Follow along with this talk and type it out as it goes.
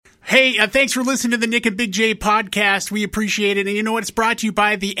Hey, thanks for listening to the Nick and Big J podcast. We appreciate it. And you know what? It's brought to you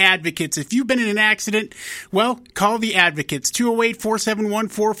by The Advocates. If you've been in an accident, well, call The Advocates.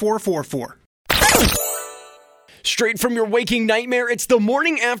 208-471-4444. Straight from your waking nightmare, it's the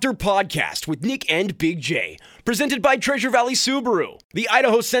Morning After podcast with Nick and Big J. Presented by Treasure Valley Subaru, the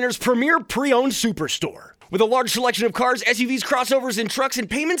Idaho Center's premier pre-owned superstore. With a large selection of cars, SUVs, crossovers, and trucks, and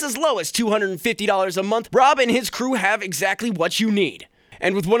payments as low as $250 a month, Rob and his crew have exactly what you need.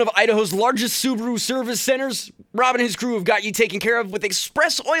 And with one of Idaho's largest Subaru service centers, Rob and his crew have got you taken care of with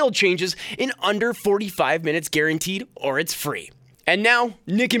express oil changes in under 45 minutes guaranteed, or it's free. And now,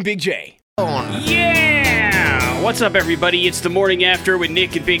 Nick and Big J. Yeah! What's up, everybody? It's the Morning After with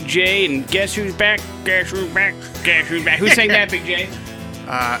Nick and Big J, and guess who's back? Guess who's back? Guess who's back? Who sang that, Big J?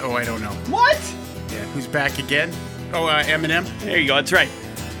 I don't know. What? Yeah, who's back again? Oh, Eminem? There you go, that's right.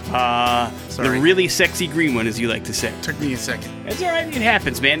 The really sexy green one, as you like to say. Took me a second. It's all right. It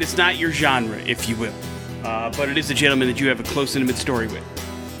happens, man. It's not your genre, if you will. But it is a gentleman that you have a close, intimate story with.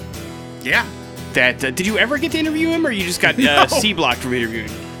 Yeah. Did you ever get to interview him, or you just got C-blocked from interviewing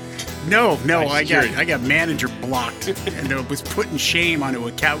him? No. I got manager blocked, and it was putting shame onto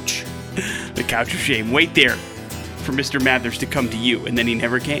a couch. The couch of shame. Wait there for Mr. Mathers to come to you, and then he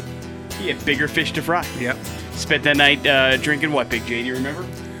never came. He had bigger fish to fry. Yep. Spent that night drinking what, Big J? Do you remember?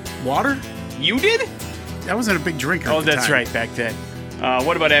 Water? You did? I wasn't a big drinker. Oh, at the that's time. right, back then.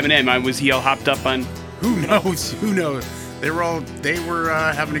 What about Eminem? Was he all hopped up on? Who knows? They were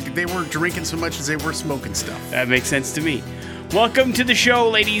drinking so much as they were smoking stuff. That makes sense to me. Welcome to the show,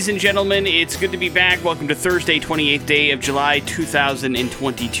 ladies and gentlemen. It's good to be back. Welcome to Thursday, 28th day of July,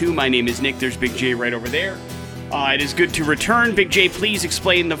 2022. My name is Nick. There's Big J right over there. It is good to return. Big J, please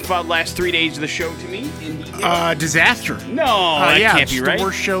explain the last 3 days of the show to me. Disaster. No, that can't be right. The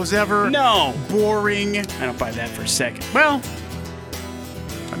worst shows ever. No. Boring. I don't buy that for a second. Well,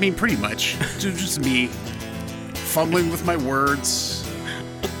 I mean, pretty much. Just me fumbling with my words,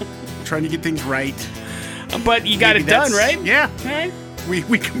 trying to get things right. But you got it done, right? Yeah. All right.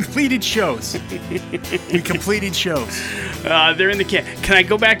 We completed shows. They're in the can. Can I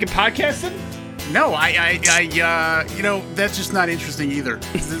go back and podcast them? No, that's just not interesting either.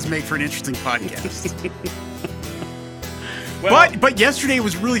 This is made for an interesting podcast. Well, but yesterday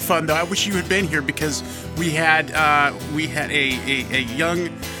was really fun, though. I wish you had been here because we had a young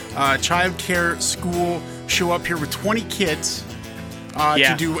child care school show up here with 20 kids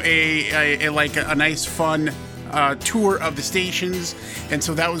to do a nice fun tour of the stations, and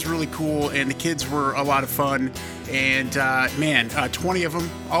so that was really cool, and the kids were a lot of fun, and 20 of them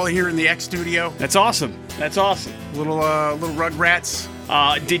all here in the X studio. That's awesome. Little Rugrats.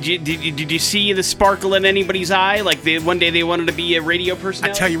 Did you see the sparkle in anybody's eye? Like one day they wanted to be a radio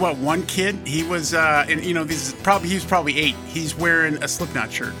personality? I tell you what, one kid, he was he was probably 8. He's wearing a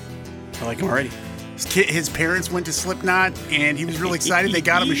Slipknot shirt. I like him already. His parents went to Slipknot, and he was really excited. They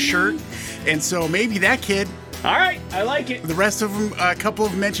got him a shirt, and so maybe that kid. All right, I like it. The rest of them, a couple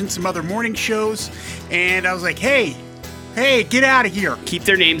of them mentioned some other morning shows, and I was like, hey, get out of here. Keep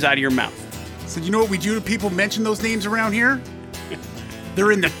their names out of your mouth. So you know what we do to people mention those names around here?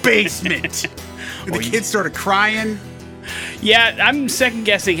 They're in the basement. And the kids started crying. Yeah, I'm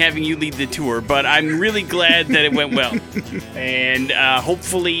second-guessing having you lead the tour, but I'm really glad that it went well. And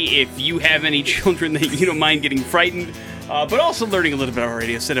hopefully, if you have any children that you don't mind getting frightened, but also learning a little bit of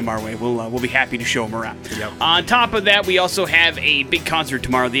radio, send them our way. We'll be happy to show them around. Yep. On top of that, we also have a big concert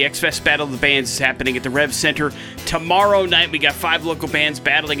tomorrow. The X-Fest Battle of the Bands is happening at the Rev Center. Tomorrow night, we got 5 local bands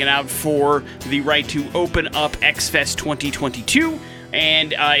battling it out for the right to open up X-Fest 2022.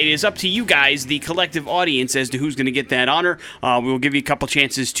 And it is up to you guys, the collective audience, as to who's going to get that honor. We will give you a couple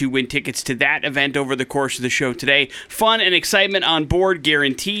chances to win tickets to that event over the course of the show today. Fun and excitement on board,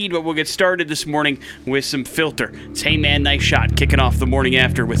 guaranteed. But we'll get started this morning with some Filter. It's Hey Man, Nice Shot, kicking off the Morning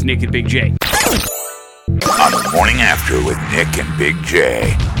After with Nick and Big J. On the Morning After with Nick and Big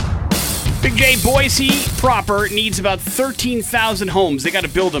J. Big J, Boise proper needs about 13,000 homes. They got to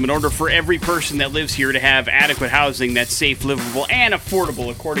build them in order for every person that lives here to have adequate housing that's safe, livable, and affordable,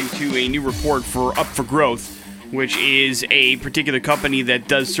 according to a new report for Up for Growth, which is a particular company that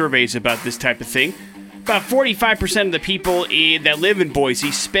does surveys about this type of thing. About 45% of the people that live in Boise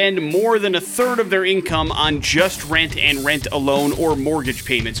spend more than a third of their income on just rent and rent alone or mortgage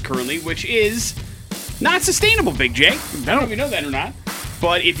payments currently, which is not sustainable, Big J. I don't know if you know that or not.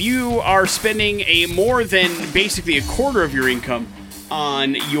 But if you are spending a more than basically a quarter of your income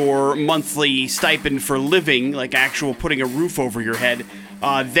on your monthly stipend for living, like actual putting a roof over your head,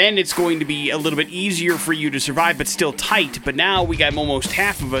 then it's going to be a little bit easier for you to survive, but still tight. But now we got almost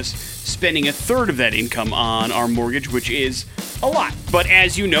half of us spending a third of that income on our mortgage, which is a lot. But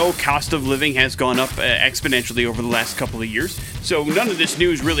as you know, cost of living has gone up exponentially over the last couple of years. So none of this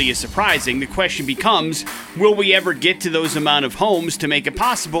news really is surprising. The question becomes, will we ever get to those amount of homes to make it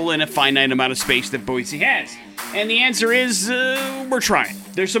possible in a finite amount of space that Boise has? And the answer is, we're trying.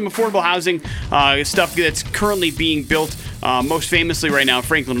 There's some affordable housing stuff that's currently being built. Most famously right now,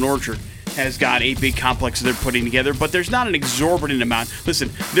 Franklin Orchard has got a big complex they're putting together, but there's not an exorbitant amount.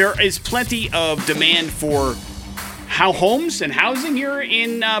 Listen, there is plenty of demand for homes and housing here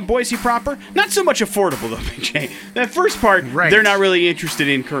in Boise proper. Not so much affordable, though, BJ. That first part, They're not really interested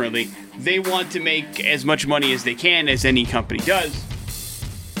in currently. They want to make as much money as they can, as any company does.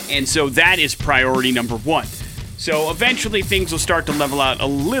 And so that is priority number one. So eventually things will start to level out a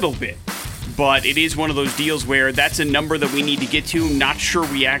little bit. But it is one of those deals where that's a number that we need to get to. Not sure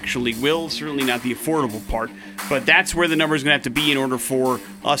we actually will. Certainly not the affordable part. But that's where the number is going to have to be in order for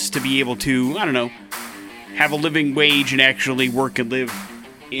us to be able to, have a living wage and actually work and live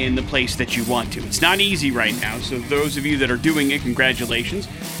in the place that you want to. It's not easy right now. So those of you that are doing it, congratulations.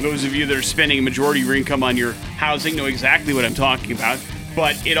 Those of you that are spending a majority of your income on your housing know exactly what I'm talking about.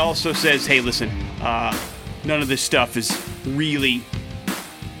 But it also says, hey, listen, none of this stuff is really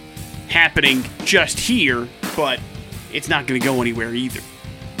happening just here, but it's not going to go anywhere either.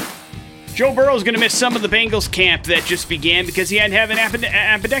 Joe Burrow's going to miss some of the Bengals camp that just began because he had to have an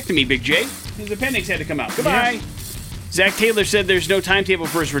appendectomy, Big J. His appendix had to come out. Goodbye. Yeah. Zach Taylor said there's no timetable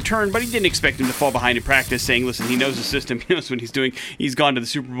for his return, but he didn't expect him to fall behind in practice, saying, listen, he knows the system, he knows what he's doing, he's gone to the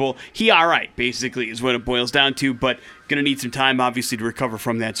Super Bowl. He all right, basically, is what it boils down to, but going to need some time, obviously, to recover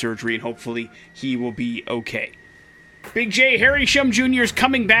from that surgery, and hopefully he will be okay. Big J, Harry Shum Jr. is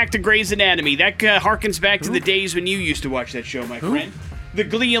coming back to Grey's Anatomy. That harkens back to the days when you used to watch that show, my friend. The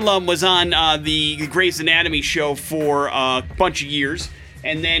Glee alum was on the Grey's Anatomy show for a bunch of years,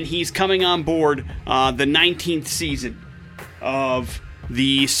 and then he's coming on board the 19th season of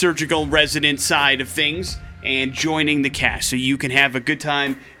the surgical resident side of things and joining the cast, so you can have a good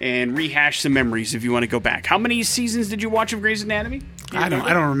time and rehash some memories if you want to go back. How many seasons did you watch of Grey's Anatomy? I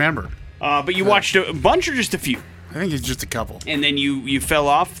don't remember. But you watched a bunch or just a few? I think it's just a couple. And then you fell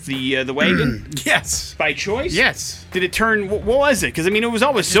off the wagon? Yes. By choice? Yes. Did it turn... What was it? Because, it was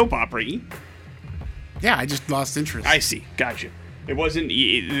always soap opera-y. Yeah, I just lost interest. I see. Gotcha. It wasn't...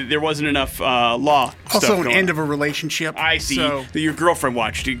 There wasn't enough law stuff Also, an going end on. Of a relationship. I see. So. Your girlfriend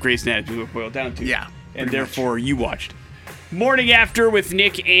watched Grey's Anatomy, what it boiled down to. Yeah. And therefore, you watched. Morning After with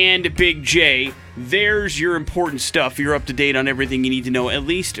Nick and Big J. There's your important stuff. You're up to date on everything you need to know, at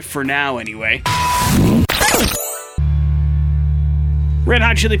least for now, anyway. Red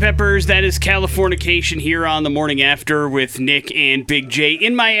Hot Chili Peppers, that is Californication here on the Morning After with Nick and Big J.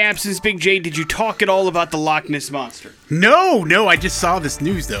 In my absence, Big J, did you talk at all about the Loch Ness Monster? No, I just saw this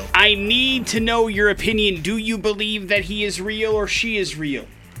news, though. I need to know your opinion. Do you believe that he is real or she is real?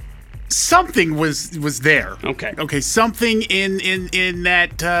 Something was there. Okay. Something in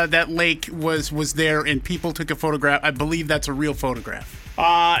that lake was there, and people took a photograph. I believe that's a real photograph.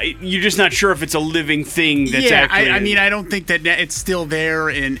 You're just not sure if it's a living thing that's actually... I don't think that it's still there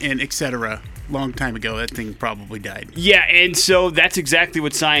and et cetera. Long time ago, that thing probably died. Yeah, and so that's exactly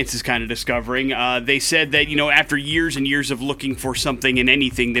what science is kind of discovering. They said that, after years and years of looking for something in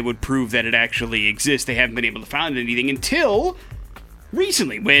anything that would prove that it actually exists, they haven't been able to find anything until...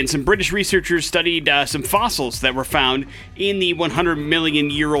 recently, when some British researchers studied some fossils that were found in the 100 million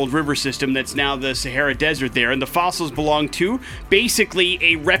year old river system that's now the Sahara Desert there, and the fossils belong to basically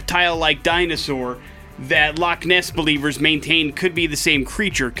a reptile-like dinosaur that Loch Ness believers maintain could be the same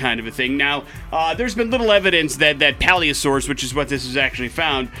creature, kind of a thing. Now, there's been little evidence that Paleosaurs, which is what this is actually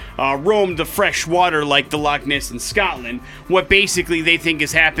found, roamed the fresh water like the Loch Ness in Scotland. What basically they think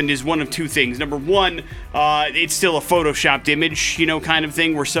has happened is one of two things. Number one, it's still a photoshopped image, kind of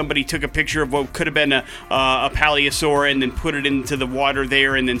thing, where somebody took a picture of what could have been a Paleosaur and then put it into the water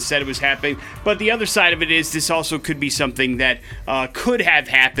there and then said it was happening. But the other side of it is this also could be something that could have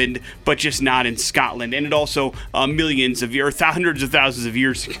happened, but just not in Scotland. And it also millions of years, hundreds of thousands of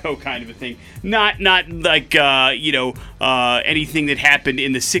years ago, kind of a thing. Not like anything that happened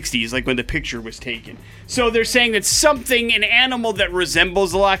in the 60s, like when the picture was taken. So they're saying that something, an animal that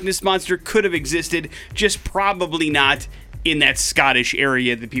resembles the Loch Ness Monster, could have existed, just probably not in that Scottish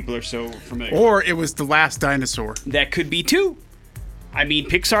area that people are so familiar with. Or it was the last dinosaur. That could be too.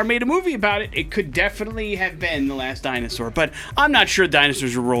 Pixar made a movie about it. It could definitely have been the last dinosaur, but I'm not sure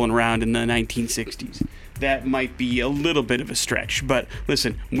dinosaurs were rolling around in the 1960s. that might be a little bit of a stretch. But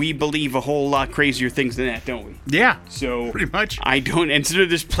listen, we believe a whole lot crazier things than that, don't we? Yeah, so pretty much. I don't, and so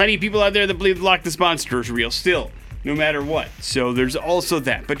there's plenty of people out there that believe the Loch Ness Monster is real still, no matter what. So there's also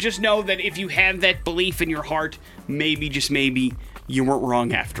that. But just know that if you have that belief in your heart, maybe, just maybe, you weren't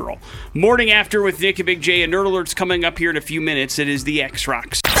wrong after all. Morning After with Nick and Big J, and Nerd Alert's coming up here in a few minutes. It is the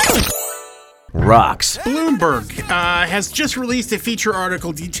X-Rocks. Rocks. Bloomberg has just released a feature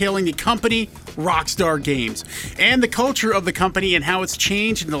article detailing the company Rockstar Games and the culture of the company and how it's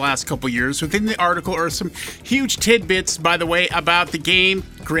changed in the last couple years. Within the article are some huge tidbits, by the way, about the game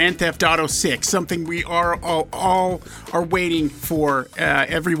Grand Theft Auto 6, something we are all are waiting for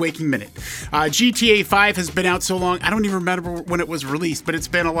every waking minute. GTA 5 has been out so long, I don't even remember when it was released, but it's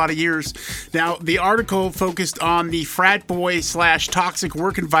been a lot of years. Now, the article focused on the frat boy / toxic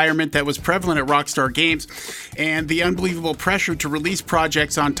work environment that was prevalent at Rockstar Games and the unbelievable pressure to release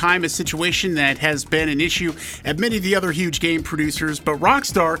projects on time, a situation that has been an issue at many of the other huge game producers. But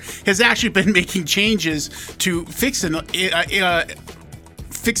Rockstar has actually been making changes to fix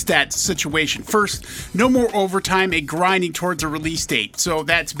that situation. First, no more overtime and grinding towards a release date. So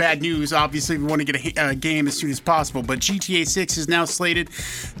that's bad news. Obviously, we want to get a game as soon as possible. But GTA 6 is now slated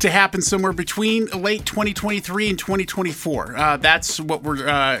to happen somewhere between late 2023 and 2024. That's what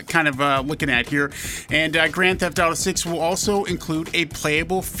we're kind of looking at here. And Grand Theft Auto 6 will also include a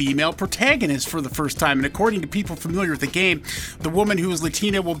playable female protagonist for the first time. And according to people familiar with the game, the woman who is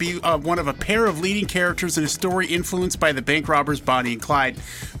Latina will be one of a pair of leading characters in a story influenced by the bank robbers Bonnie and Clyde.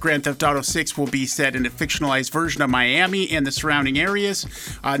 Grand Theft Auto 6 will be set in a fictionalized version of Miami and the surrounding areas.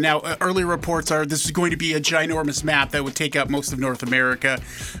 Now, early reports are this is going to be a ginormous map that would take up most of North America.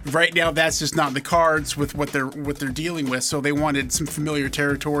 Right now, that's just not in the cards with what they're dealing with. So they wanted some familiar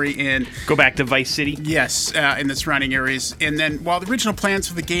territory and go back to Vice City. Yes, in the surrounding areas. And then, while the original plans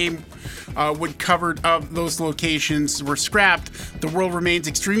for the game would cover those locations were scrapped, the world remains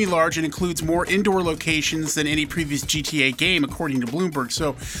extremely large and includes more indoor locations than any previous GTA game, according to Bloomberg.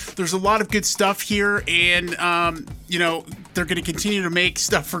 So there's a lot of good stuff here, and they're going to continue to make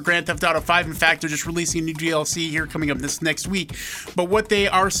stuff for Grand Theft Auto 5. In fact, they're just releasing a new DLC here coming up this next week. But what they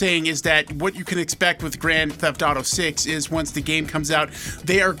are saying is that what you can expect with Grand Theft Auto 6 is once the game comes out,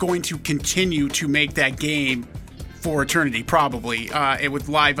 they are going to continue to make that game for eternity, probably, and with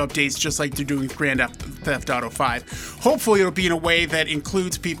live updates just like they're doing with Grand Theft Auto 5. Hopefully it'll be in a way that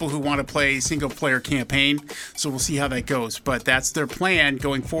includes people who want to play single-player campaign, so we'll see how that goes. But that's their plan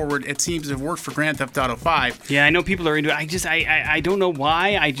going forward. It seems to have worked for Grand Theft Auto 5. Yeah, I know people are into it. I don't know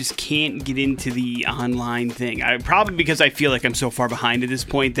why. I just can't get into the online thing. Probably because I feel like I'm so far behind at this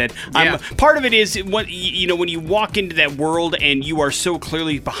point that part of it is when you walk into that world and you are so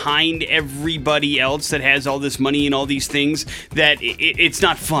clearly behind everybody else that has all this money and all these things that it's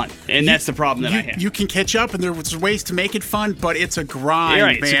not fun, and that's the problem that I have. You can catch up, and there's ways to make it fun, but it's a grind,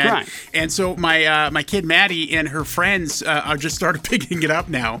 man. It's a grind. And so my kid Maddie and her friends are just started picking it up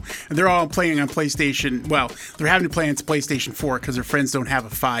now, and they're all playing on PlayStation. Well, they're having to play on PlayStation 4 because their friends don't have a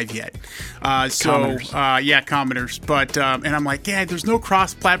 5 yet. Commoners. But and I'm like, there's no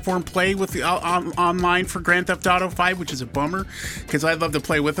cross-platform play with online for Grand Theft Auto 5, which is a bummer because I'd love to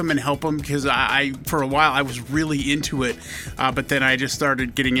play with them and help them because I for a while I was really into it, but then I just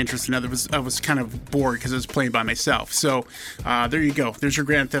started getting interested in others. I was kind of bored because I was playing by myself. So there you go. There's your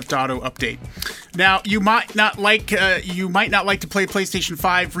Grand Theft Auto update. Now you might not like to play PlayStation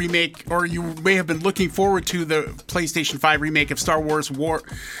 5 remake, or you may have been looking forward to the PlayStation 5 remake of Star Wars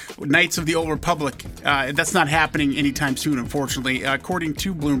Knights of the Old Republic. That's not happening anytime soon, unfortunately. According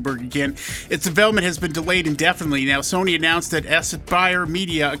to Bloomberg, again, its development has been delayed indefinitely. Now, Sony announced that Aspyr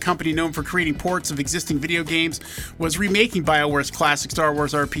Media, a company known for creating ports of existing video games, was remaking BioWare's classic Star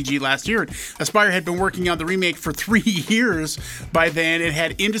Wars RPG last year. Aspyr had been working on the remake for 3 years by then. It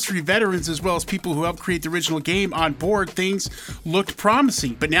had industry veterans as well as people who helped create the original game on board. Things looked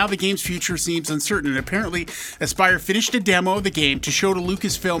promising, but now the game's future seems uncertain. And apparently, Aspyr finished a demo of the game to show to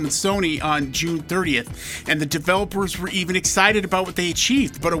Lucasfilm and Sony on June 30th, and the developers were even excited about what they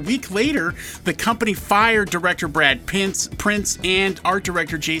achieved. But a week later, the company fired director Brad Prince and art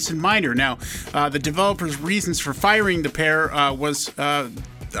director Jason Miner. Now, the developers' reasons for firing the pair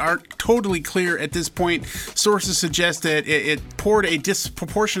aren't totally clear at this point. Sources suggest that it poured a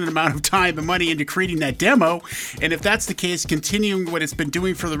disproportionate amount of time and money into creating that demo, and if that's the case, continuing what it's been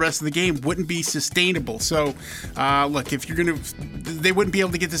doing for the rest of the game wouldn't be sustainable. So, look, if they wouldn't be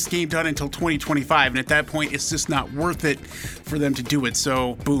able to get this game done until 2025, and at that point, it's just not worth it for them to do it.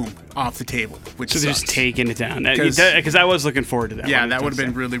 So, boom, off the table. Which so they're just taking it down. Because I was looking forward to that. Yeah, that would have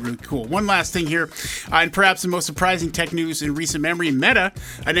been really, really cool. One last thing here, and perhaps the most surprising tech news in recent memory, Meta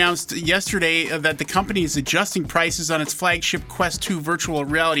announced yesterday that the company is adjusting prices on its flagship Quest 2 virtual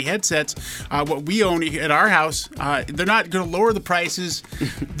reality headsets. What we own at our house, they're not going to lower the prices.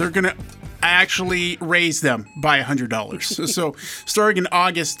 They're going to actually raise them by $100. So starting in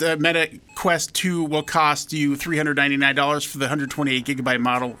August, Meta Quest 2 will cost you $399 for the 128 gigabyte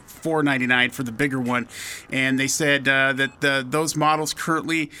model, $499 for the bigger one. And they said that those models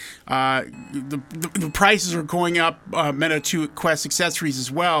currently, the prices are going up, Meta 2 Quest accessories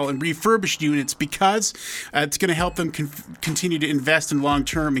as well, and refurbished units, because it's going to help them continue to invest in long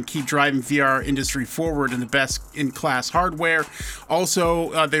term and keep driving VR industry forward in the best in class hardware.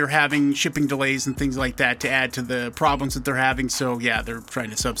 Also, they're having shipping delays and things like that to add to the problems that they're having. So yeah, they're trying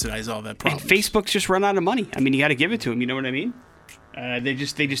to subsidize all that problem. And Facebook's just run out of money. I mean, you got to give it to them. You know what I mean? They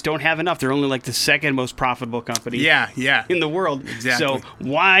just don't have enough. They're only like the second most profitable company in the world. Exactly. So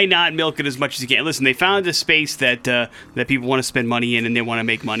why not milk it as much as you can? Listen, they found a space that people want to spend money in, and they want to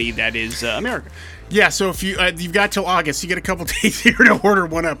make money. That is America. Yeah, so if you've got till August, you get a couple days here to order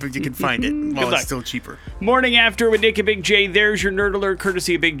one up if you can find it while it's still cheaper. Morning After with Nick and Big J. There's your Nerd Alert,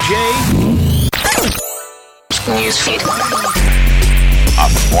 courtesy of Big J. Newsfeed.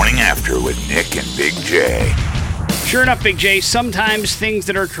 On the Morning After with Nick and Big J. Sure enough, Big J, sometimes things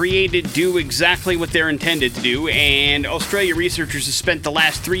that are created do exactly what they're intended to do, and Australia researchers have spent the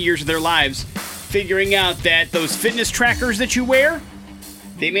last 3 years of their lives figuring out that those fitness trackers that you wear,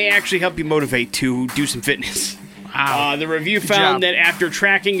 they may actually help you motivate to do some fitness. Wow. The review found that after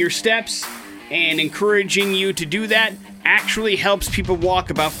tracking your steps and encouraging you to do that, actually helps people walk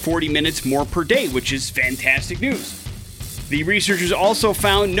about 40 minutes more per day, which is fantastic news. The researchers also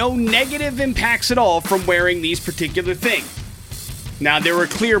found no negative impacts at all from wearing these particular things. Now, there were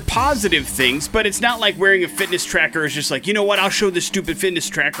clear positive things, but it's not like wearing a fitness tracker is just like, you know what, I'll show this stupid fitness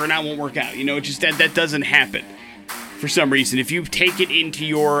tracker and I won't work out. You know, it's just that doesn't happen for some reason. If you take it into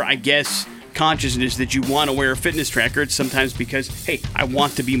your, I guess, consciousness that you want to wear a fitness tracker, it's sometimes because, hey, I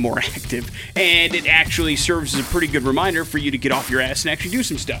want to be more active. And it actually serves as a pretty good reminder for you to get off your ass and actually do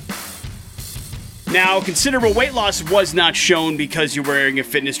some stuff. Now, considerable weight loss was not shown because you're wearing a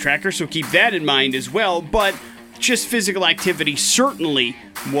fitness tracker, so keep that in mind as well, but just physical activity certainly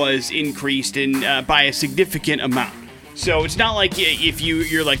was increased by a significant amount. So it's not like if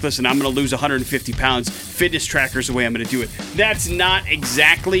you're like, listen, I'm going to lose 150 pounds, fitness tracker's the way I'm going to do it. That's not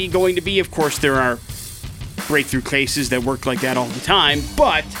exactly going to be. Of course, there are breakthrough cases that work like that all the time,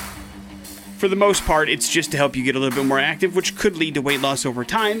 but for the most part, it's just to help you get a little bit more active, which could lead to weight loss over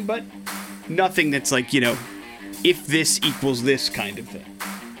time, but nothing that's like, if this equals this kind of thing.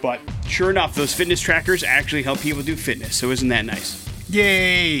 But sure enough, those fitness trackers actually help people do fitness, so isn't that nice?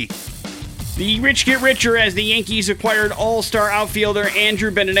 Yay! The rich get richer as the Yankees acquired all-star outfielder Andrew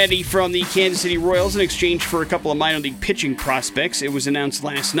Benintendi from the Kansas City Royals in exchange for a couple of minor league pitching prospects. It was announced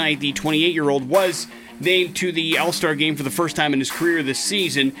last night the 28-year-old was named to the All-Star game for the first time in his career this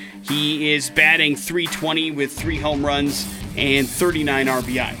season. He is batting .320 with 3 home runs and 39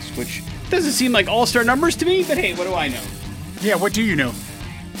 RBIs, which doesn't seem like all-star numbers to me, but hey, what do I know? Yeah, what do you know?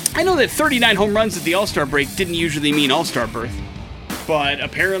 I know that 39 home runs at the All-Star break didn't usually mean All-Star berth, but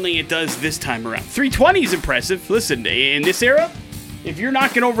apparently it does this time around. 320 is impressive. Listen, in this era, if you're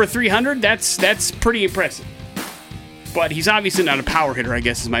knocking over 300, that's pretty impressive. But he's obviously not a power hitter, I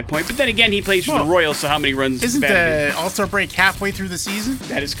guess is my point. But then again, he plays for the Royals, so how many runs? Isn't the All-Star break halfway through the season?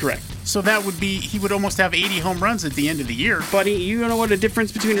 That is correct. So that would be, he would almost have 80 home runs at the end of the year. Buddy, you don't know what the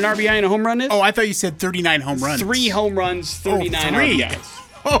difference between an RBI and a home run is? Oh, I thought you said 39 home runs. 3 home runs, 39 RBIs.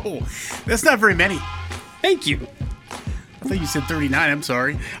 Oh, that's not very many. Thank you. I thought you said 39, I'm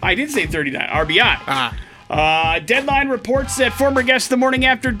sorry. I did say 39, RBI. Deadline reports that former guest the morning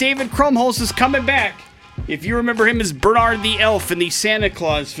after David Krumholtz is coming back. If you remember him as Bernard the Elf in the Santa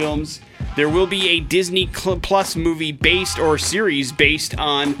Claus films, there will be a Disney Plus movie series based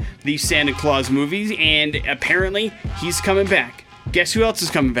on the Santa Claus movies, and apparently he's coming back. Guess who else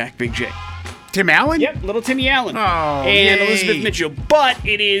is coming back, Big J? Tim Allen? Yep, little Timmy Allen. Oh, and yay. Elizabeth Mitchell. But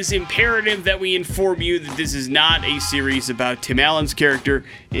it is imperative that we inform you that this is not a series about Tim Allen's character.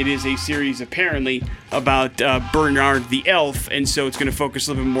 It is a series, apparently, about Bernard the Elf, and so it's going to focus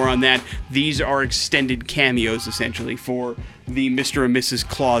a little bit more on that. These are extended cameos, essentially, for the Mr. and Mrs.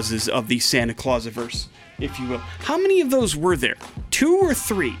 Clauses of the Santa Clausiverse. if you will. How many of those were there? 2 or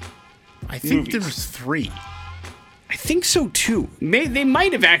 3? I think movies? there was 3. I think so too. They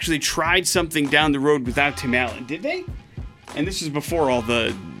might have actually tried something down the road without Tim Allen, did they? And this is before all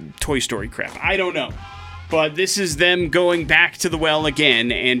the Toy Story crap. I don't know. But this is them going back to the well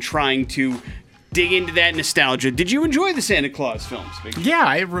again and trying to dig into that nostalgia. Did you enjoy the Santa Claus films, Big? Yeah,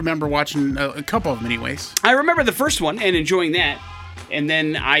 I remember watching a couple of them anyways. I remember the first one and enjoying that. And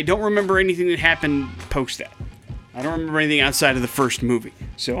then I don't remember anything that happened post that. I don't remember anything outside of the first movie.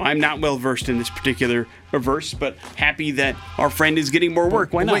 So I'm not well versed in this particular verse, but happy that our friend is getting more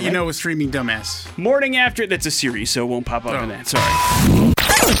work. Why not? What you know is streaming dumbass. Morning After, that's a series, so it won't pop up in that. Sorry.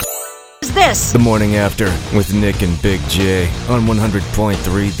 What's this? The Morning After with Nick and Big J on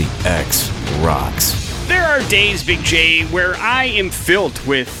 100.3 The X Rocks. There are days, Big J, where I am filled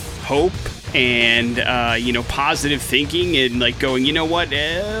with hope and, positive thinking and like going, you know what,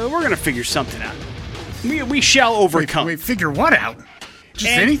 we're going to figure something out. We shall overcome. Wait, figure what out?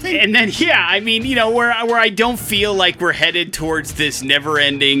 Just anything? And then, where I don't feel like we're headed towards this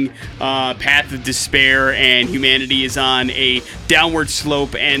never-ending path of despair and humanity is on a downward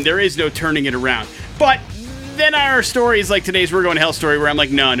slope and there is no turning it around. But then our stories like today's We're Going to Hell story where I'm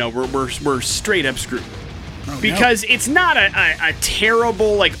like, no, we're straight up screwed. Because it's not a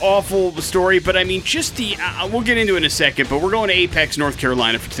terrible, awful story, but I mean, just we'll get into it in a second, but we're going to Apex, North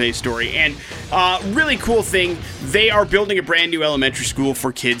Carolina for today's story, and really cool thing, they are building a brand new elementary school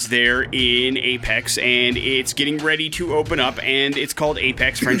for kids there in Apex, and it's getting ready to open up, and it's called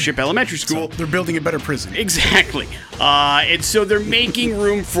Apex Friendship Elementary School. So they're building a better prison. Exactly. And so they're making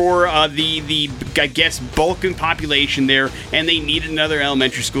room for the I guess, bulking population there, and they need another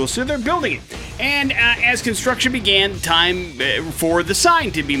elementary school, so they're building it. And as construction began, time for the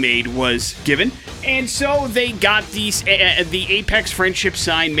sign to be made was given. And so they got the Apex Friendship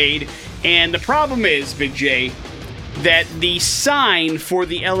sign made. And the problem is, Big J, that the sign for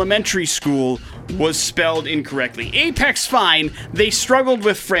the elementary school was spelled incorrectly. Apex fine, they struggled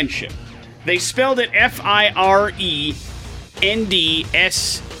with friendship. They spelled it FIRENDSHIP.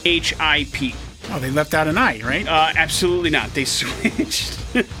 Oh, they left out an I, right? Absolutely not. They switched.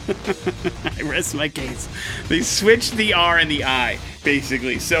 I rest my case. They switched the R and the I,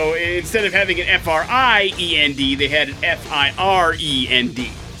 basically. So instead of having an FRIEND, they had an FIREND.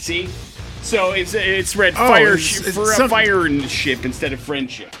 See? So it's read fire ship instead of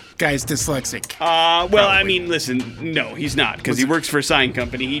friendship. Guy's dyslexic. I mean, listen, no, he's not, because he works for a sign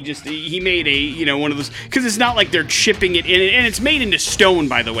company. He made one of those, because it's not like they're chipping it in, and it's made into stone,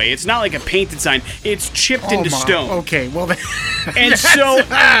 by the way. It's not like a painted sign. It's chipped into stone. Okay, well, and so,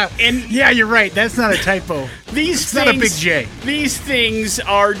 yeah, you're right. That's not a typo. It's not a Big J. These things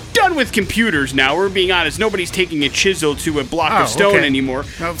are done with computers now. We're being honest. Nobody's taking a chisel to a block of stone anymore.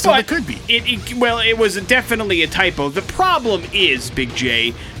 No, so it could be. It was definitely a typo. The problem is, Big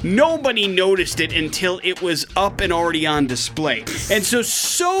J, nobody noticed it until it was up and already on display. And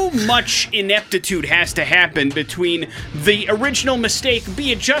so much ineptitude has to happen between the original mistake,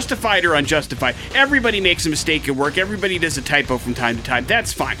 be it justified or unjustified. Everybody makes a mistake at work. Everybody does a typo from time to time.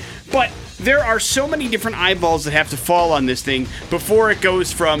 That's fine. But there are so many different eyeballs that have to fall on this thing before it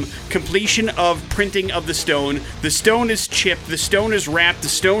goes from completion of printing of the stone is chipped, the stone is wrapped, the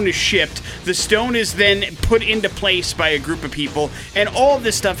stone is shipped, the stone is then put into place by a group of people, and all of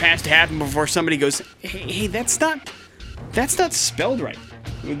this stuff has to happen before somebody goes, hey, that's not spelled right.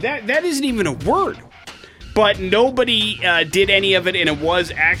 That isn't even a word. But nobody did any of it, and it was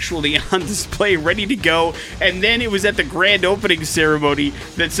actually on display, ready to go. And then it was at the grand opening ceremony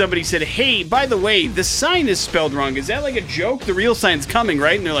that somebody said, hey, by the way, the sign is spelled wrong. Is that like a joke? The real sign's coming,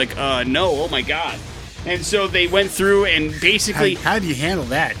 right? And they're like, no, oh my God. And so they went through and basically... How do you handle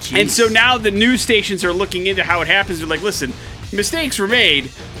that? Jeez. And so now the news stations are looking into how it happens. They're like, listen, mistakes were made,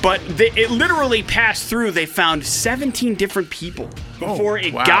 but it literally passed through. They found 17 different people before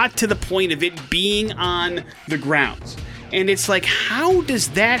it got to the point of it being on the grounds. And it's like, how does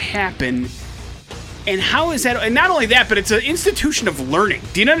that happen? And how is that? And not only that, but it's an institution of learning.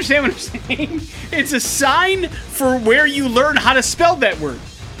 Do you understand what I'm saying? It's a sign for where you learn how to spell that word.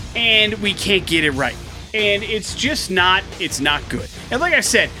 And we can't get it right. And it's just not good. And like I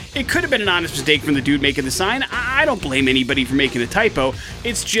said, it could have been an honest mistake from the dude making the sign. I don't blame anybody for making a typo.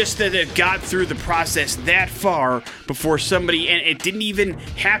 It's just that it got through the process that far before somebody, and it didn't even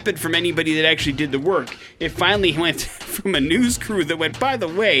happen from anybody that actually did the work. It finally went from a news crew that went, by the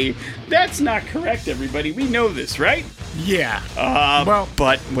way, that's not correct, everybody. We know this, right? Yeah.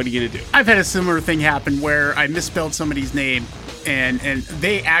 But what are you going to do? I've had a similar thing happen where I misspelled somebody's name, and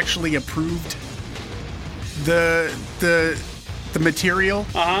they actually approved the the material,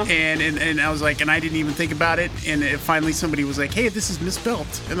 Uh-huh. and I was like, and I didn't even think about it, and finally somebody was like, hey, this is misspelled,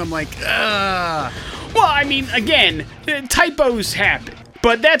 and I'm like, ugh. Well, I mean, again, typos happen.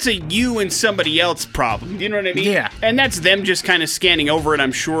 But that's a you and somebody else problem. You know what I mean? Yeah. And that's them just kind of scanning over it,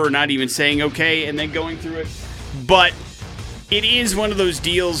 I'm sure, not even saying okay, and then going through it. But it is one of those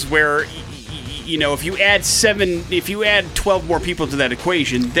deals where, you know, if you add 12 more people to that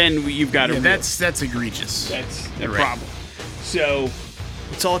equation, then you've got that's egregious. That's the problem. So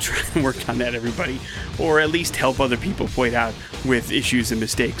let's all try and work on that, everybody, or at least help other people point out with issues and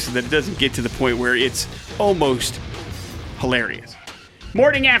mistakes so that it doesn't get to the point where it's almost hilarious.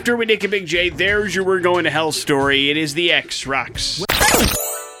 Morning After with Nick and Big J. There's your We're Going to Hell story. It is the X Rocks.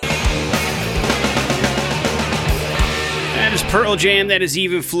 That is Pearl Jam. That is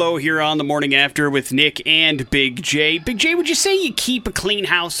Even Flow here on the Morning After with Nick and Big J. Big J, would you say you keep a clean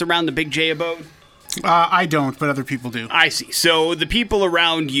house around the Big J abode? I don't, but other people do. I see. So the people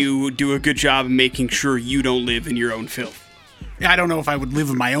around you do a good job of making sure you don't live in your own filth. I don't know if I would live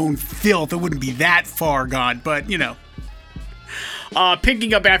in my own filth. It wouldn't be that far gone, but, you know.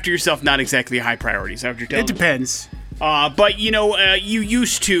 Picking up after yourself, not exactly a high priority. Is that what you're telling me? It depends. But, you know, you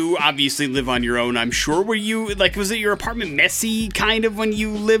used to obviously live on your own, I'm sure. Were you, like, was it your apartment messy kind of when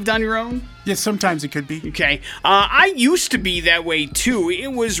you lived on your own? Yes, sometimes it could be. Okay. I used to be that way, too.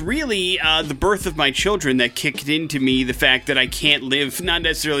 It was really the birth of my children that kicked into me the fact that I can't live, not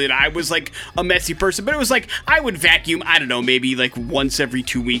necessarily that I was, like, a messy person, but it was like I would vacuum, I don't know, maybe, like, once every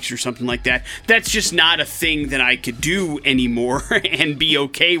 2 weeks or something like that. That's just not a thing that I could do anymore and be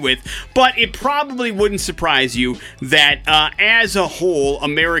okay with. But it probably wouldn't surprise you that, as a whole,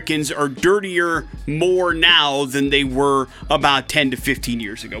 Americans are dirtier more now than they were about 10 to 15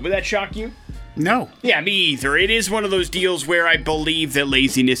 years ago. Would that shock you? No. Yeah, me either. It is one of those deals where I believe that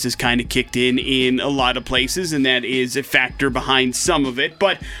laziness has kind of kicked in a lot of places, and that is a factor behind some of it.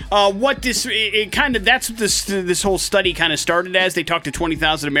 But that's what this whole study kind of started as. They talked to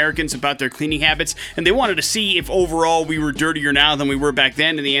 20,000 Americans about their cleaning habits, and they wanted to see if overall we were dirtier now than we were back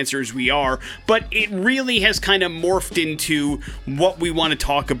then, and the answer is we are. But it really has kind of morphed into what we want to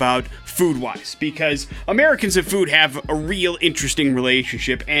talk about food-wise, because Americans and food have a real interesting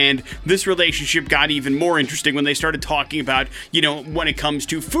relationship, and this relationship got even more interesting when they started talking about, you know, when it comes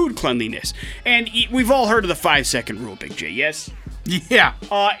to food cleanliness. And we've all heard of the 5-second rule, Big J, yes? Yeah.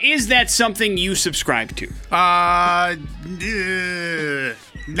 Is that something you subscribe to?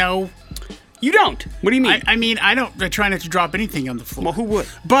 No. You don't? What do you mean? I mean, I try not to drop anything on the floor. Well, who would?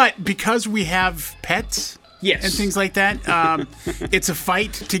 But because we have pets... Yes. And things like that. It's a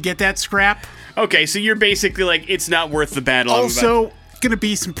fight to get that scrap. Okay, so you're basically like, it's not worth the battle. Also, going to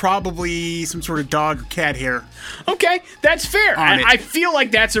be probably some sort of dog or cat hair. Okay, that's fair. I feel like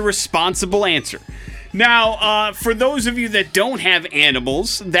that's a responsible answer. Now, for those of you that don't have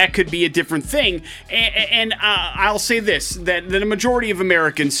animals, that could be a different thing. And I'll say this, that a majority of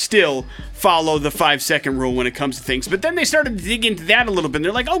Americans still follow the 5-second rule when it comes to things. But then they started to dig into that a little bit. And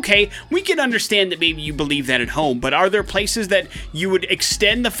they're like, okay, we can understand that maybe you believe that at home, but are there places that you would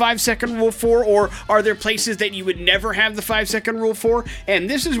extend the 5-second rule for, or are there places that you would never have the 5-second rule for? And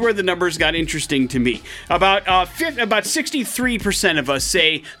this is where the numbers got interesting to me. About 63% of us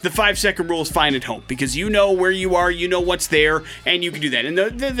say the 5-second rule is fine at home, because you know where you are, you know what's there, and you can do that. And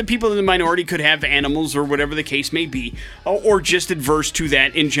the people in the minority could have animals or whatever the case may be, or just adverse to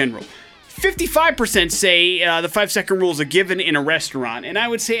that in general. 55% say the 5-second rule is a given in a restaurant. And I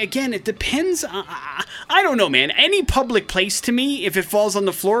would say, again, it depends. I don't know, man. Any public place to me, if it falls on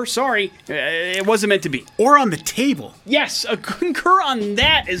the floor, sorry, it wasn't meant to be. Or on the table. Yes, I concur on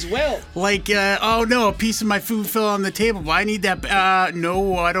that as well. Like, oh no, a piece of my food fell on the table. Well, I need that.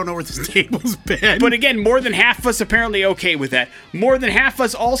 No, I don't know where this table's been. But again, more than half of us apparently okay with that. More than half of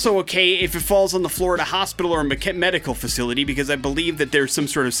us also okay if it falls on the floor at a hospital or a medical facility, because I believe that there's some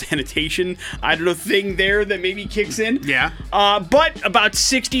sort of sanitation, I don't know, thing there that maybe kicks in. Yeah. But about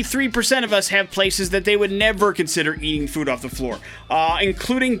 63% of us have places that they would never consider eating food off the floor,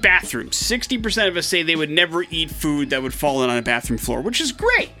 including bathrooms. 60% of us say they would never eat food that would fall on a bathroom floor, which is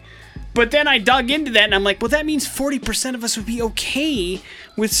great. But then I dug into that and I'm like, well, that means 40% of us would be okay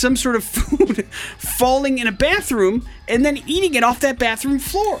with some sort of food falling in a bathroom and then eating it off that bathroom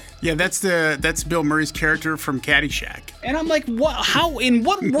floor. Yeah, that's Bill Murray's character from Caddyshack. And I'm like, what? How? In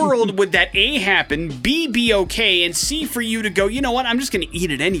what world would that A, happen, B, be okay, and C, for you to go, you know what, I'm just going to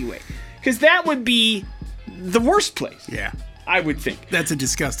eat it anyway? Because that would be the worst place. Yeah. I would think. That's a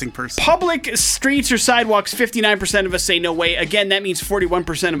disgusting person. Public streets or sidewalks, 59% of us say no way. Again, that means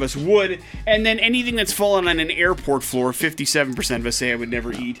 41% of us would. And then anything that's fallen on an airport floor, 57% of us say I would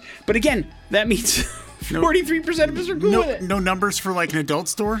never eat. But again, that means 43% of us are cool with it. No numbers for like an adult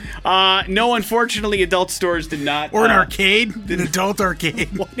store? No, unfortunately, adult stores did not. Or an arcade? An adult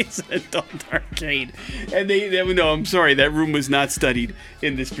arcade? What is an adult arcade? And no, I'm sorry, that room was not studied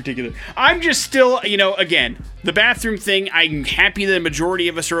in this particular. I'm just still, again, the bathroom thing, I'm happy that the majority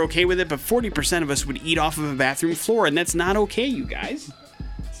of us are okay with it, but 40% of us would eat off of a bathroom floor, and that's not okay, you guys.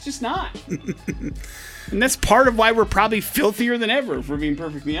 It's just not. And that's part of why we're probably filthier than ever, if we're being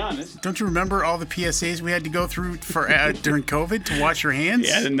perfectly honest. Don't you remember all the PSAs we had to go through for during COVID to wash your hands?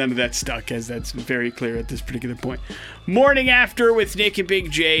 Yeah, and none of that stuck, as that's very clear at this particular point. Morning After with Nick and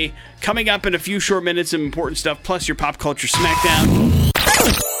Big J. Coming up in a few short minutes, some important stuff, plus your pop culture smackdown.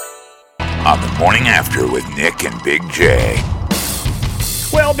 On the Morning After with Nick and Big J.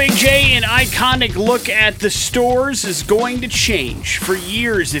 Well, Big J, an iconic look at the stores is going to change. For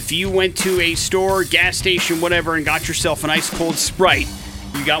years, if you went to a store, gas station, whatever, and got yourself an ice-cold Sprite,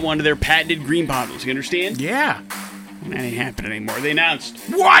 you got one of their patented green bottles. You understand? Yeah. That ain't happening anymore. They announced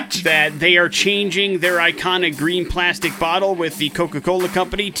what? That they are changing their iconic green plastic bottle with the Coca-Cola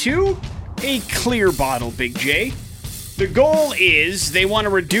Company to a clear bottle, Big J. The goal is they want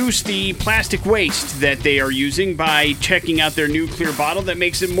to reduce the plastic waste that they are using by checking out their new clear bottle that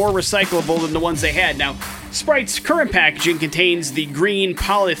makes it more recyclable than the ones they had. Now, Sprite's current packaging contains the green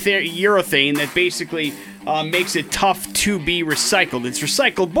polyurethane that basically makes it tough to be recycled. It's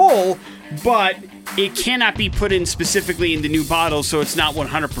recyclable, but it cannot be put in specifically in the new bottle, so it's not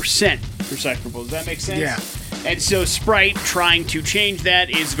 100% recyclable. Does that make sense? Yeah. And so Sprite, trying to change that,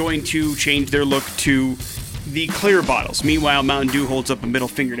 is going to change their look to the clear bottles. Meanwhile, Mountain Dew holds up a middle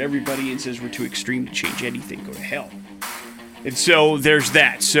finger to everybody and says we're too extreme to change anything. Go to hell. And so there's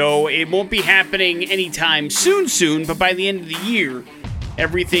that. So it won't be happening anytime soon, but by the end of the year,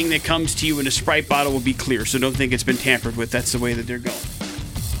 everything that comes to you in a Sprite bottle will be clear. So don't think it's been tampered with. That's the way that they're going.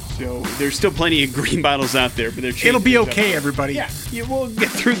 So there's still plenty of green bottles out there, but they're changing. It'll be okay, everybody. Yeah, you will get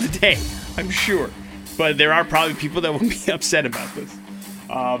through the day, I'm sure. But there are probably people that will be upset about this.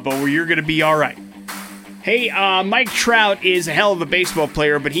 But you're going to be all right. Hey, Mike Trout is a hell of a baseball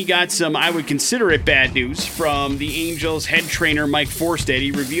player, but he got some, I would consider it bad news, from the Angels head trainer Mike Forstead.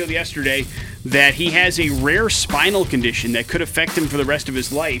 He revealed yesterday that he has a rare spinal condition that could affect him for the rest of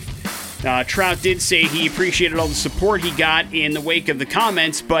his life. Trout did say he appreciated all the support he got in the wake of the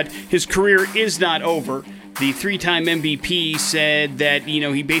comments, but his career is not over. The three-time MVP said that,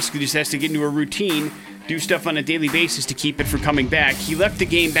 he basically just has to get into a routine, do stuff on a daily basis to keep it from coming back. He left the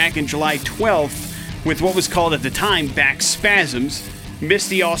game back in July 12th with what was called at the time back spasms,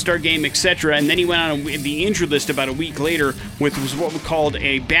 missed the All-Star game, etc., and then he went on the injured list about a week later with what was called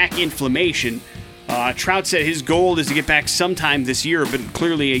a back inflammation. Trout said his goal is to get back sometime this year, but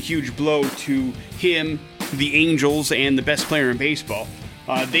clearly a huge blow to him, the Angels, and the best player in baseball.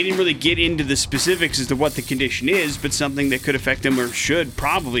 They didn't really get into the specifics as to what the condition is, but something that could affect him, or should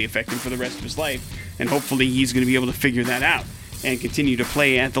probably affect him for the rest of his life, and hopefully he's going to be able to figure that out and continue to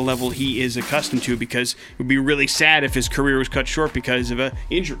play at the level he is accustomed to, because it would be really sad if his career was cut short because of an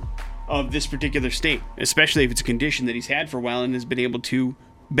injury of this particular state, especially if it's a condition that he's had for a while and has been able to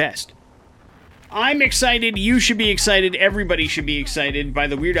best. I'm excited. You should be excited. Everybody should be excited by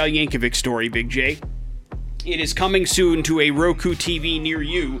the Weird Al Yankovic story, Big J. It is coming soon to a Roku TV near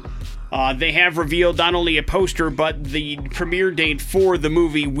you. They have revealed not only a poster, but the premiere date for the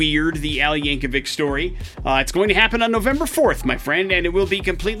movie Weird, the Al Yankovic story. It's going to happen on November 4th, my friend, and it will be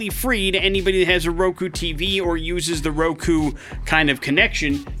completely free to anybody that has a Roku TV or uses the Roku kind of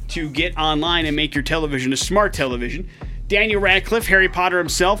connection to get online and make your television a smart television. Daniel Radcliffe, Harry Potter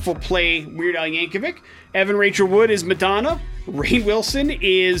himself, will play Weird Al Yankovic. Evan Rachel Wood is Madonna. Rainn Wilson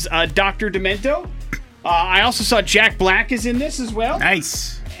is Dr. Demento. I also saw Jack Black is in this as well.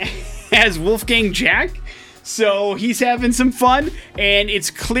 Nice. As Wolfgang Jack. So he's having some fun, and it's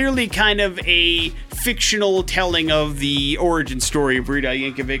clearly kind of a fictional telling of the origin story of Weird Al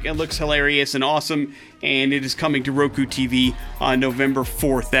Yankovic. It looks hilarious and awesome, and it is coming to Roku TV on November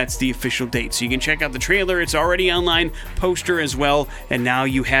 4th. That's the official date. So you can check out the trailer. It's already online, poster as well, and now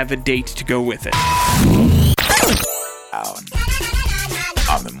you have a date to go with it.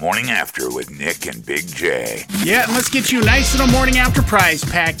 On the Morning After with Nick and Big J. Yeah, and let's get you a nice little Morning After prize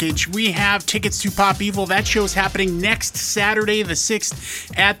package. We have tickets to Pop Evil. That show's happening next Saturday, the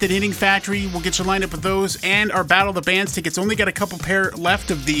 6th, at the Knitting Factory. We'll get you lined up with those and our Battle of the Bands tickets. Only got a couple pair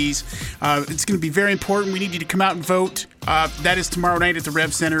left of these. It's going to be very important. We need you to come out and vote That is tomorrow night at the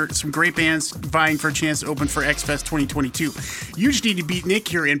Rev Center. Some great bands vying for a chance to open for X-Fest 2022. You just need to beat Nick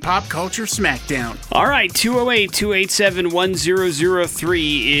here in Pop Culture Smackdown. All right,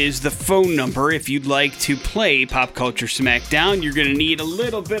 208-287-1003 is the phone number if you'd like to play Pop Culture Smackdown. You're going to need a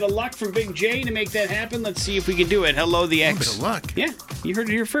little bit of luck from Big J to make that happen. Let's see if we can do it. Hello, the X. A little bit of luck. Yeah, you heard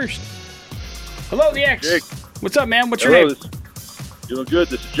it here first. Hello, the X. Jake. What's up, man? What's your name? Doing good.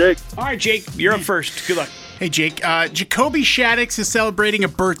 This is Jake. All right, Jake, you're up first. Good luck. Hey, Jake. Jacoby Shaddix is celebrating a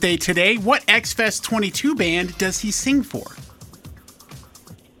birthday today. What X-Fest 22 band does he sing for?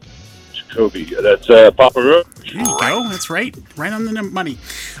 Jacoby. That's Papa Roach. There you go. That's right. Right on the money.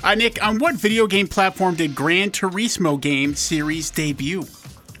 Nick, on what video game platform did Gran Turismo game series debut?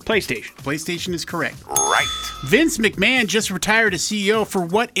 PlayStation. PlayStation is correct. Right. Vince McMahon just retired as CEO for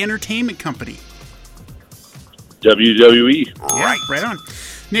what entertainment company? WWE. Yeah, right on.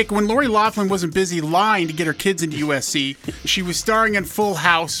 Nick, when Lori Loughlin wasn't busy lying to get her kids into USC, she was starring in Full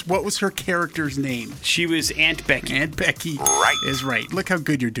House. What was her character's name? She was Aunt Becky. Aunt Becky Right. is right. Look how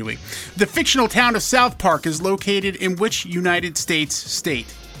good you're doing. The fictional town of South Park is located in which United States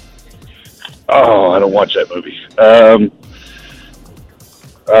state? Oh, I don't watch that movie.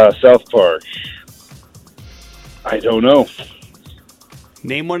 South Park. I don't know.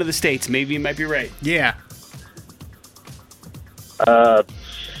 Name one of the states. Maybe you might be right. Yeah.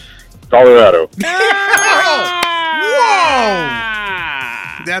 Colorado.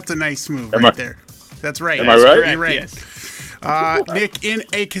 Ah! That's a nice move Am right I- there. That's right. Am I right? You're right. Yes. Nick, in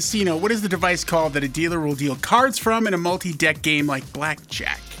a casino, what is the device called that a dealer will deal cards from in a multi-deck game like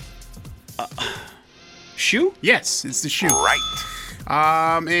blackjack? Shoe? Yes, it's the shoe. Right.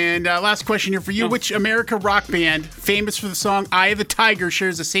 And last question here for you. Which America rock band, famous for the song Eye of the Tiger,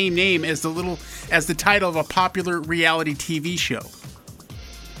 shares the same name as the title of a popular reality TV show?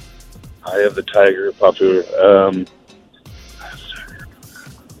 Eye of the Tiger. Popular.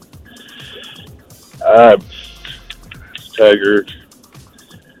 Tiger.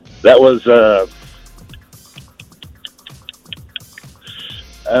 That was Eye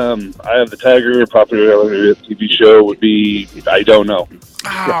of the Tiger. Popular TV show would be. I don't know.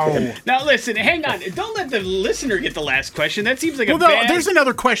 Ow. Now listen, hang on. Don't let the listener get the last question. That seems like Well, a no, bad... there's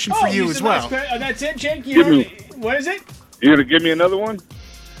another question for you he's as the last well. Oh, that's it, Jake? Give me- What is it? You gonna give me another one?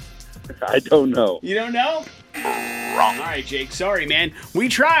 I don't know. You don't know? Wrong. All right, Jake. Sorry, man. We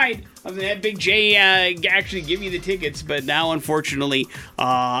tried. I was going to have Big J actually give you the tickets, but now, unfortunately,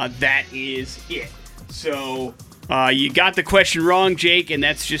 that is it. So, you got the question wrong, Jake, and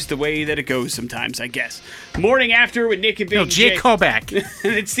that's just the way that it goes sometimes, I guess. Morning After with Nick and Big No, Jake, J. call back.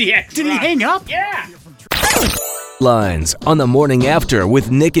 It's the X. Did he hang up? Yeah. Lines on the morning after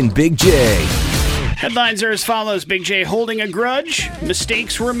with Nick and Big J. Headlines are as follows. Big J holding a grudge,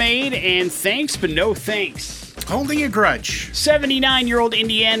 mistakes were made, and thanks but no thanks. Holding a grudge. 79-year-old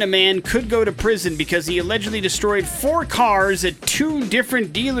Indiana man could go to prison because he allegedly destroyed 4 cars at 2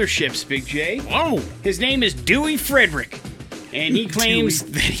 different dealerships, Big J. Whoa. His name is Dewey Frederick, and he claims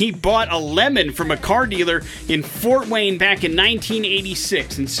that he bought a lemon from a car dealer in Fort Wayne back in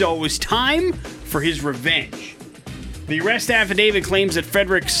 1986, and so it was time for his revenge. The arrest affidavit claims that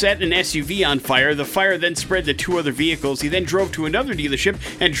Frederick set an SUV on fire. The fire then spread to 2 other vehicles. He then drove to another dealership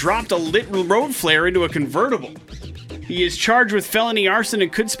and dropped a lit road flare into a convertible. He is charged with felony arson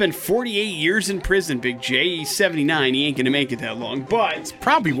and could spend 48 years in prison, Big J. He's 79. He ain't going to make it that long. But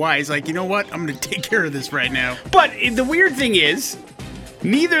Probably wise. Like, you know what? I'm going to take care of this right now. the weird thing is,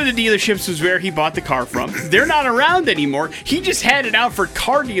 neither of the dealerships was where he bought the car from. They're not around anymore. He just had it out for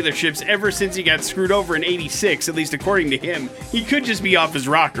car dealerships ever since he got screwed over in 86, at least according to him. He could just be off his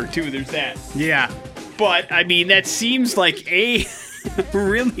rocker, too. There's that. Yeah. But, I mean, that seems like a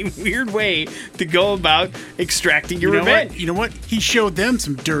really weird way to go about extracting your revenge. You know what? He showed them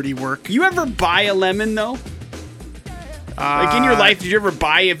some dirty work. You ever buy a lemon, though? Like, in your life, did you ever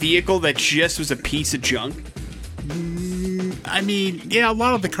buy a vehicle that just was a piece of junk? I mean, yeah, a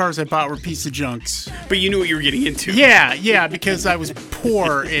lot of the cars I bought were piece of junks. But you knew what you were getting into. Yeah, because I was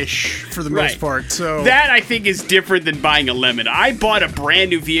poor-ish for the most Right. part. So That, I think, is different than buying a lemon. I bought a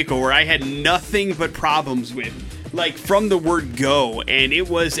brand new vehicle where I had nothing but problems with, like from the word go, and it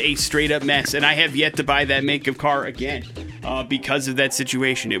was a straight-up mess, and I have yet to buy that make of car again because of that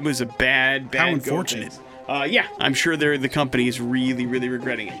situation. It was a bad How go unfortunate. phase. Yeah, I'm sure the company is really, really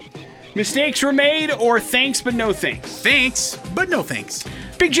regretting it. Mistakes were made, or thanks but no thanks? thanks, but no thanks.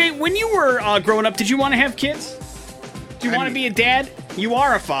 Big J, when you were growing up, did you want to have kids? Do you want to be a dad? You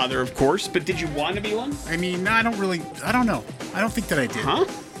are a father, of course, but did you want to be one? I mean, I don't know. I don't think that I did. Huh?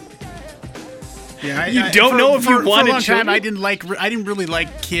 Yeah, You don't know if you for wanted a long time, children? I didn't really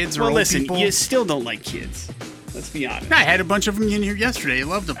like kids or Well, old listen, people. you still don't like kids. Let's be honest. I had a bunch of them in here yesterday. I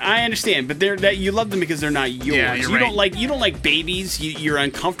loved them. I understand, but you love them because they're not yours. Yeah, you're right. You don't like babies. You're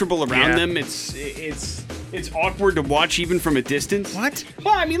uncomfortable around them. It's awkward to watch even from a distance. What?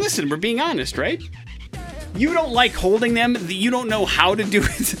 Well, I mean, listen, we're being honest, right? You don't like holding them. You don't know how to do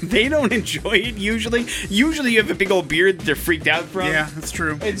it. They don't enjoy it usually. Usually you have a big old beard that they're freaked out from. Yeah, that's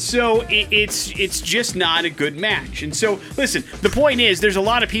true. And so it's just not a good match. And so, listen, the point is there's a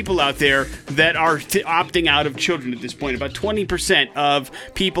lot of people out there that are opting out of children at this point. About 20% of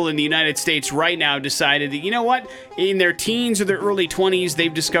people in the United States right now decided that, you know what, in their teens or their early 20s,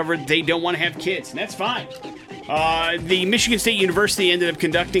 they've discovered they don't want to have kids. And that's fine. The Michigan State University ended up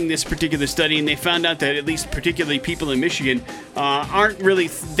conducting this particular study, and they found out that at least particularly people in Michigan aren't really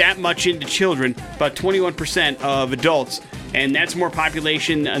that much into children, about 21% of adults. And that's more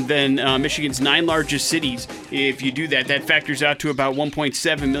population than Michigan's 9 largest cities. If you do that, that factors out to about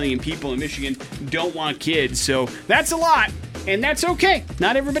 1.7 million people in Michigan don't want kids. So that's a lot, and that's okay.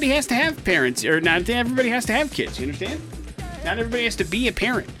 Not everybody has to have parents, or not everybody has to have kids, you understand? Not everybody has to be a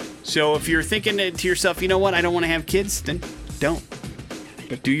parent. So if you're thinking to yourself, you know what, I don't want to have kids, then don't.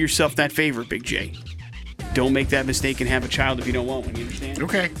 But do yourself that favor, Big J. Don't make that mistake and have a child if you don't want one, you understand?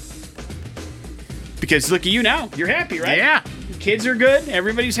 Okay. Because look at you now. You're happy, right? Yeah. Kids are good.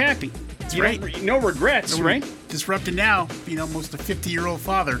 Everybody's happy. That's right. No regrets, right? Disrupted now. Almost a 50-year-old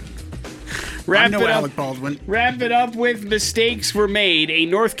father. Alec Baldwin. Wrap it up with mistakes were made. A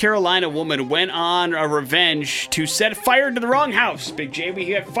North Carolina woman went on a revenge to set fire to the wrong house. Big J,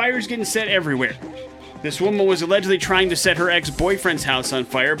 we have fires getting set everywhere. This woman was allegedly trying to set her ex-boyfriend's house on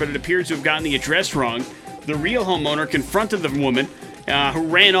fire, but it appears to have gotten the address wrong. The real homeowner confronted the woman, who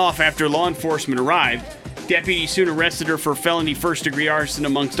ran off after law enforcement arrived. Deputies soon arrested her for felony first-degree arson,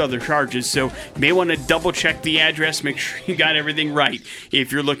 amongst other charges. So you may want to double-check the address, make sure you got everything right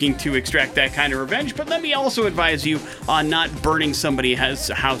if you're looking to extract that kind of revenge. But let me also advise you on not burning somebody's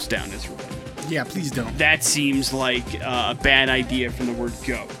house down as well. Yeah, please don't. That seems like a bad idea from the word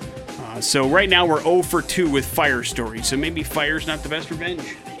go. So right now we're 0 for 2 with fire stories. So maybe fire's not the best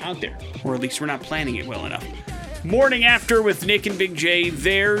revenge out there. Or at least we're not planning it well enough. Morning After with Nick and Big J.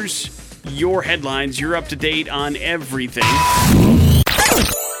 There's your headlines. You're up to date on everything.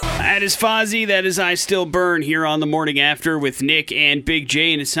 That is Fozzy. That is I Still Burn here on the Morning After with Nick and Big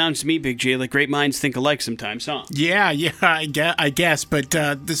J. And it sounds to me, Big J, like great minds think alike sometimes, huh? Yeah, I guess. But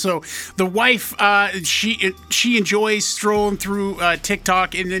so the wife, she enjoys strolling through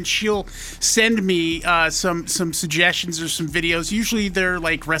TikTok, and then she'll send me some suggestions or some videos. Usually they're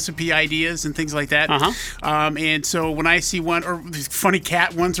like recipe ideas and things like that. And so when I see one, or funny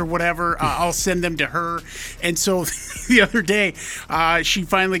cat ones or whatever, I'll send them to her. And so the other day, she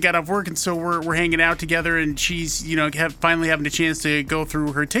finally got off work, and so we're hanging out together, and she's finally having a chance to go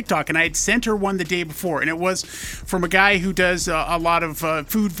through her TikTok. And I had sent her one the day before, and it was from a guy who does a lot of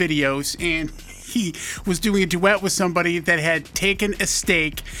food videos, and he was doing a duet with somebody that had taken a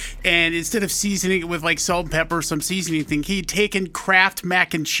steak, and instead of seasoning it with like salt and pepper or some seasoning thing, he'd taken Kraft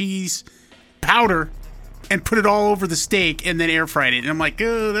mac and cheese powder and put it all over the steak and then air fried it. And I'm like,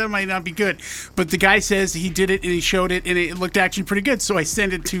 oh, that might not be good. But the guy says he did it and he showed it and it looked actually pretty good. So I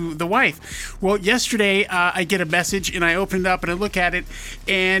sent it to the wife. Well, yesterday I get a message and I open it up and I look at it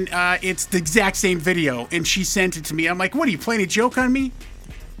and it's the exact same video. And she sent it to me. I'm like, what, are you playing a joke on me?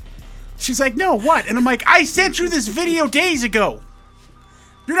 She's like, no, what? And I'm like, I sent you this video days ago.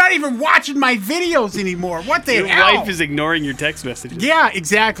 You're not even watching my videos anymore. What the hell? Your wife is ignoring your text messages. Yeah,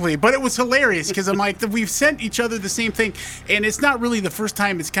 exactly. But it was hilarious because I'm like, we've sent each other the same thing, and it's not really the first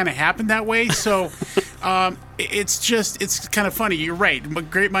time it's kind of happened that way. So it's kind of funny. You're right. But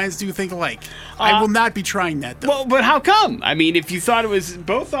great minds do think alike. I will not be trying that, though. Well, but how come? I mean, if you thought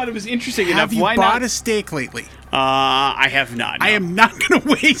both thought it was interesting enough, why not? Have you bought a steak lately? I have not. No. I am not going to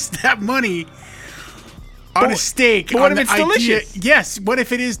waste that money on a steak. But what if it's delicious? Yes, what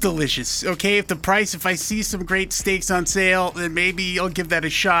if it is delicious? Okay, if I see some great steaks on sale, then maybe I'll give that a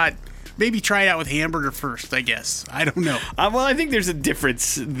shot. Maybe try it out with hamburger first, I guess. I don't know. Well, I think there's a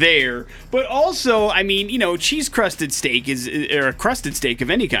difference there. But also, I mean, cheese-crusted steak or a crusted steak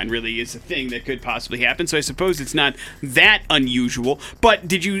of any kind really is a thing that could possibly happen. So I suppose it's not that unusual. But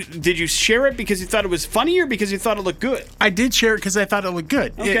did you share it because you thought it was funny or because you thought it looked good? I did share it because I thought it looked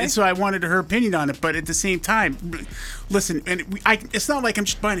good. Okay. So I wanted her opinion on it. But at the same time, listen, it's not like I'm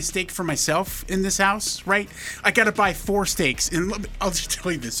just buying a steak for myself in this house, right? I got to buy 4 steaks. And I'll just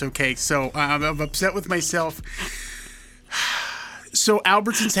tell you this, okay? So I'm upset with myself. So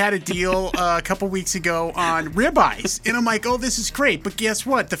Albertsons had a deal a couple weeks ago on ribeyes. And I'm like, oh, this is great. But guess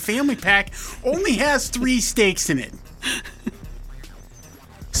what? The family pack only has 3 steaks in it.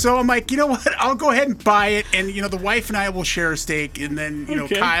 So I'm like, you know what? I'll go ahead and buy it, and the wife and I will share a steak, and then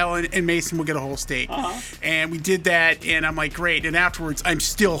Kyle and Mason will get a whole steak. And we did that, and I'm like, great. And afterwards, I'm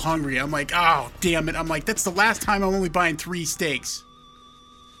still hungry. I'm like, oh damn it! I'm like, that's the last time I'm only buying 3 steaks.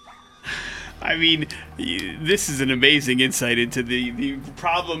 I mean, this is an amazing insight into the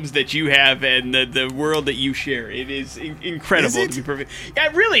problems that you have and the world that you share. It is incredible. Is it? To be perfect. Yeah,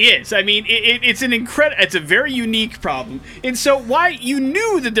 it really is. I mean, it's it's a very unique problem. And so, why you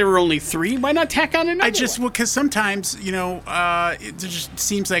knew that there were only 3? Why not tack on another? Because sometimes it just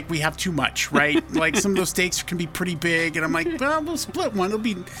seems like we have too much, right? Like some of those steaks can be pretty big, and I'm like, well, we'll split one. It'll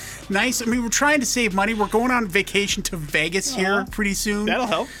be nice. I mean, we're trying to save money. We're going on vacation to Vegas here pretty soon. That'll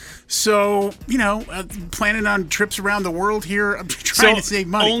help. So, planning on trips around the world here. I'm trying to save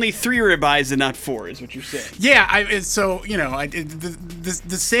money. Only 3 ribeyes and not 4 is what you're saying. Yeah, the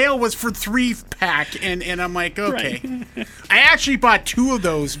sale was for 3-pack, and I'm like, okay. Right. I actually bought 2 of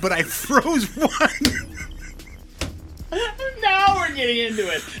those, but I froze one. Now we're getting into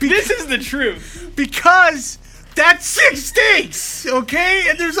it. This is the truth. Because that's 6 steaks, okay?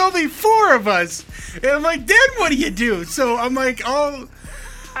 And there's only 4 of us. And I'm like, then what do you do? So I'm like,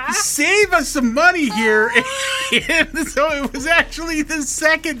 save us some money here. And so it was actually the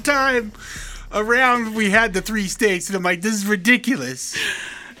second time around we had the 3 steaks, and I'm like, this is ridiculous.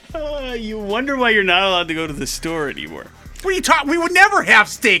 You wonder why you're not allowed to go to the store anymore. What are you talking? We would never have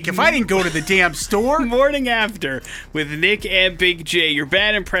steak if I didn't go to the damn store. Morning After with Nick and Big J. Your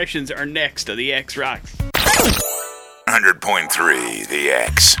bad impressions are next on the X Rocks. 100.3 The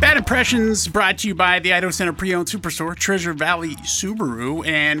X. Bad Impressions brought to you by the Idaho Center Pre-Owned Superstore, Treasure Valley Subaru,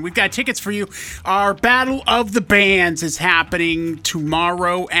 and we've got tickets for you. Our Battle of the Bands is happening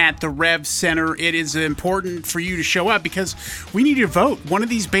tomorrow at the Rev Center. It is important for you to show up because we need your vote. One of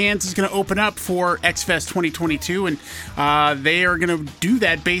these bands is going to open up for X-Fest 2022, and they are going to do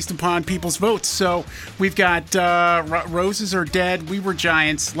that based upon people's votes. So we've got Roses Are Dead, We Were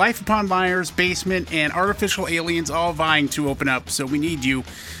Giants, Life Upon Liars, Basement, and Artificial Aliens all vying to open up, so we need you.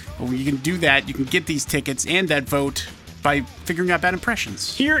 Well, you can do that. You can get these tickets and that vote by figuring out bad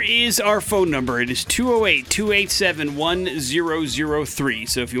impressions. Here is our phone number. It is 208-287-1003.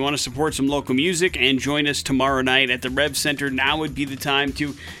 So if you want to support some local music and join us tomorrow night at the Rev Center, now would be the time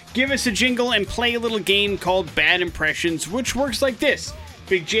to give us a jingle and play a little game called Bad Impressions, which works like this.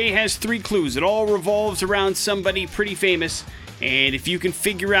 Big J has 3 clues. It all revolves around somebody pretty famous. And if you can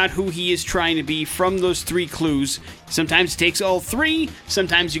figure out who he is trying to be from those 3 clues, sometimes it takes all 3,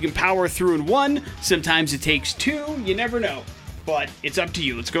 sometimes you can power through in 1, sometimes it takes 2, you never know. But it's up to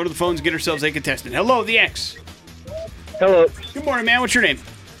you. Let's go to the phones and get ourselves a contestant. Hello, the X. Hello. Good morning, man. What's your name?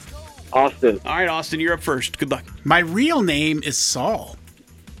 Austin. All right, Austin, you're up first. Good luck. My real name is Saul.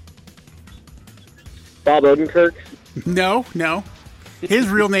 Bob Odenkirk? No. His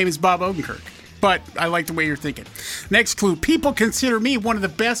real name is Bob Odenkirk. But I like the way you're thinking. Next clue. People consider me one of the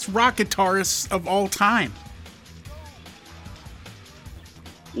best rock guitarists of all time.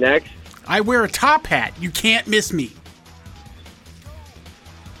 Next. I wear a top hat. You can't miss me.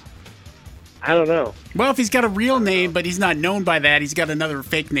 I don't know. Well, if he's got a real name, but he's not known by that, he's got another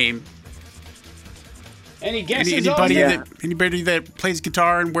fake name. Any guesses? Anybody that plays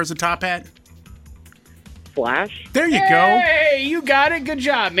guitar and wears a top hat? Slash? There you go. Hey, you got it. Good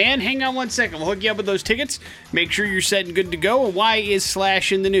job, man. Hang on one second. We'll hook you up with those tickets. Make sure you're set and good to go. Why is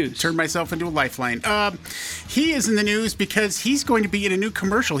Slash in the news? Turned myself into a lifeline. He is in the news because he's going to be in a new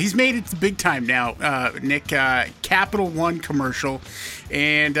commercial. He's made it to big time now, Nick. Capital One commercial.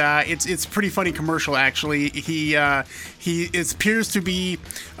 And it's a pretty funny commercial, actually. He appears to be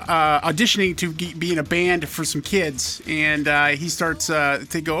auditioning to be in a band for some kids. And he starts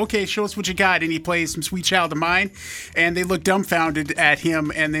to go, okay, show us what you got. And he plays some Sweet Child of Mine. And they look dumbfounded at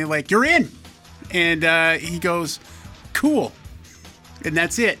him. And they're like, you're in. And he goes, cool. And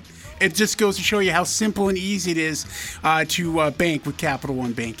that's it. It just goes to show you how simple and easy it is to bank with Capital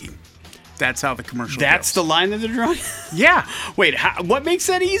One Banking. That's how the commercial That's goes. The line that they're drawing? Yeah. Wait, what makes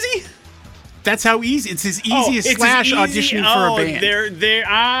that easy? That's how easy. It's as easy as Slash auditioning for a band.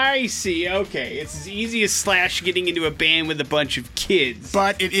 I see. Okay. It's as easy as Slash getting into a band with a bunch of kids.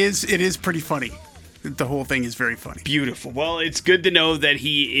 But it is pretty funny. The whole thing is very funny. Beautiful. Well, it's good to know that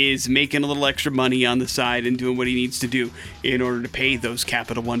he is making a little extra money on the side and doing what he needs to do in order to pay those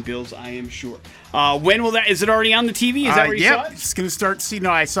Capital One bills, I am sure. When will that? Is it already on the TV? Is that where you saw it? It's going to start.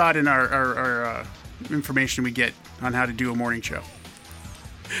 No, I saw it in our information we get on how to do a morning show.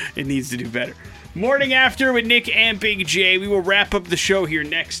 It needs to do better. Morning After with Nick and Big J. We will wrap up the show here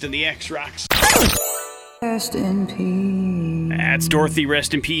next on the X Rocks. Rest in peace. That's Dorothy,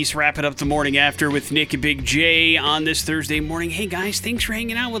 rest in peace. Wrapping up the morning after with Nick and Big J on this Thursday morning. Hey guys, thanks for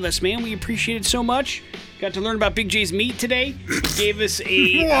hanging out with us, man. We appreciate it so much. Got to learn about Big J's meat today. Gave us a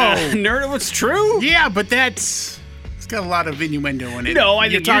nerd. What's true? Yeah, but it's got a lot of innuendo in it. No,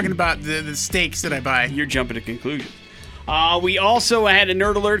 You're talking about the steaks that I buy. You're jumping to conclusions. We also had a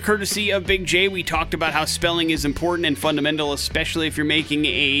nerd alert courtesy of Big J. We talked about how spelling is important and fundamental, especially if you're making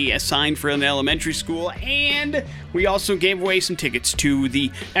a sign for an elementary school. And we also gave away some tickets to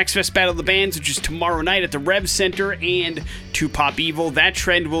the X-Fest Battle of the Bands, which is tomorrow night at the Rev Center, and to Pop Evil. That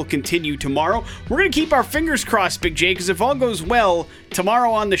trend will continue tomorrow. We're going to keep our fingers crossed, Big J, because if all goes well,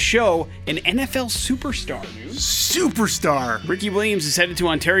 tomorrow on the show, an NFL superstar, dude. Superstar. Ricky Williams is headed to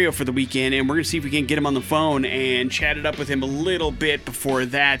Ontario for the weekend, and we're going to see if we can get him on the phone and chat it up with him a little bit before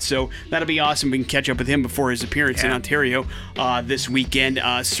that. So that'll be awesome. We can catch up with him before his appearance in Ontario this weekend.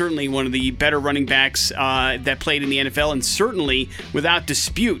 Certainly one of the better running backs that played in the NFL, and certainly, without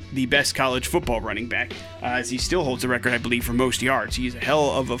dispute, the best college football running back, as he still holds the record, I believe, for most yards. He's a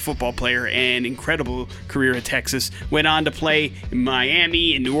hell of a football player and incredible career at Texas. Went on to play in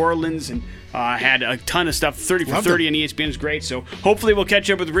Miami and New Orleans, and had a ton of stuff. 30 for 30 on ESPN is great. So hopefully we'll catch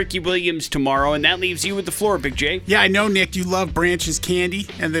up with Ricky Williams tomorrow, and that leaves you with the floor, Big J. Yeah, I know, Nick, you love Branch's candy,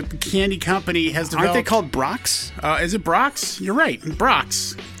 and the candy company has developed... Aren't they called Brock's? Is it Brock's? You're right,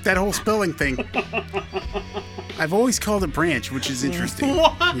 Brock's. That whole spelling thing. I've always called it Branch, which is interesting.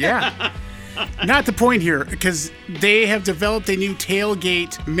 What? Yeah. Not the point here, because they have developed a new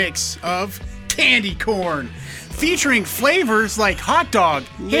tailgate mix of candy corn, featuring flavors like hot dog,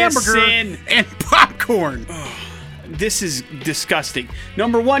 hamburger, and popcorn. This is disgusting.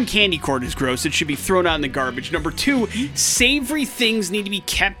 Number one, candy corn is gross. It should be thrown out in the garbage. Number two, savory things need to be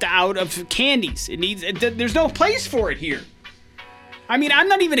kept out of candies. There's no place for it here. I mean, I'm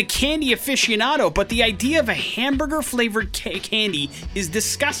not even a candy aficionado, but the idea of a hamburger-flavored candy is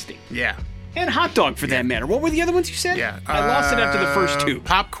disgusting. Yeah. And hot dog, for that matter. What were the other ones you said? Yeah. I lost it after the first two.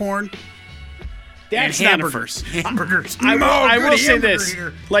 Popcorn. That's and hamburgers. Hamburgers. I will say this.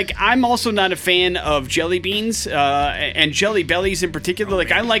 Here. Like, I'm also not a fan of jelly beans and Jelly Bellies in particular.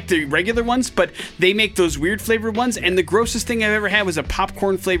 I like the regular ones, but they make those weird flavored ones. And the grossest thing I've ever had was a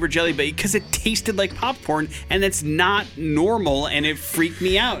popcorn flavored Jelly Belly because it tasted like popcorn, and that's not normal, and it freaked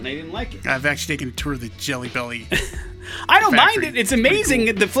me out, and I didn't like it. I've actually taken a tour of the Jelly Belly. I don't mind it. It's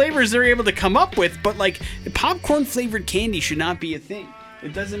amazing the flavors they're able to come up with, but like popcorn flavored candy should not be a thing.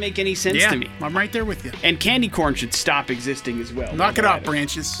 It doesn't make any sense to me. I'm right there with you. And candy corn should stop existing as well. Knock it off,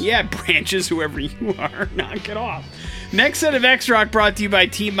 Branches. Yeah, Branches, whoever you are, knock it off. Next set of X-Rock brought to you by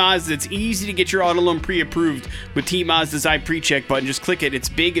Team Mazda. It's easy to get your auto loan pre-approved with Team Mazda's iPrecheck button. Just click it. It's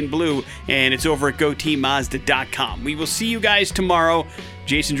big and blue, and it's over at GoTeamMazda.com. We will see you guys tomorrow.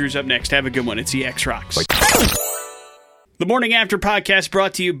 Jason Drew's up next. Have a good one. It's the X-Rocks. The Morning After podcast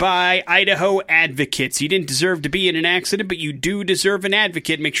brought to you by Idaho Advocates. You didn't deserve to be in an accident, but you do deserve an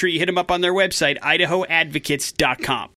advocate. Make sure you hit them up on their website, idahoadvocates.com.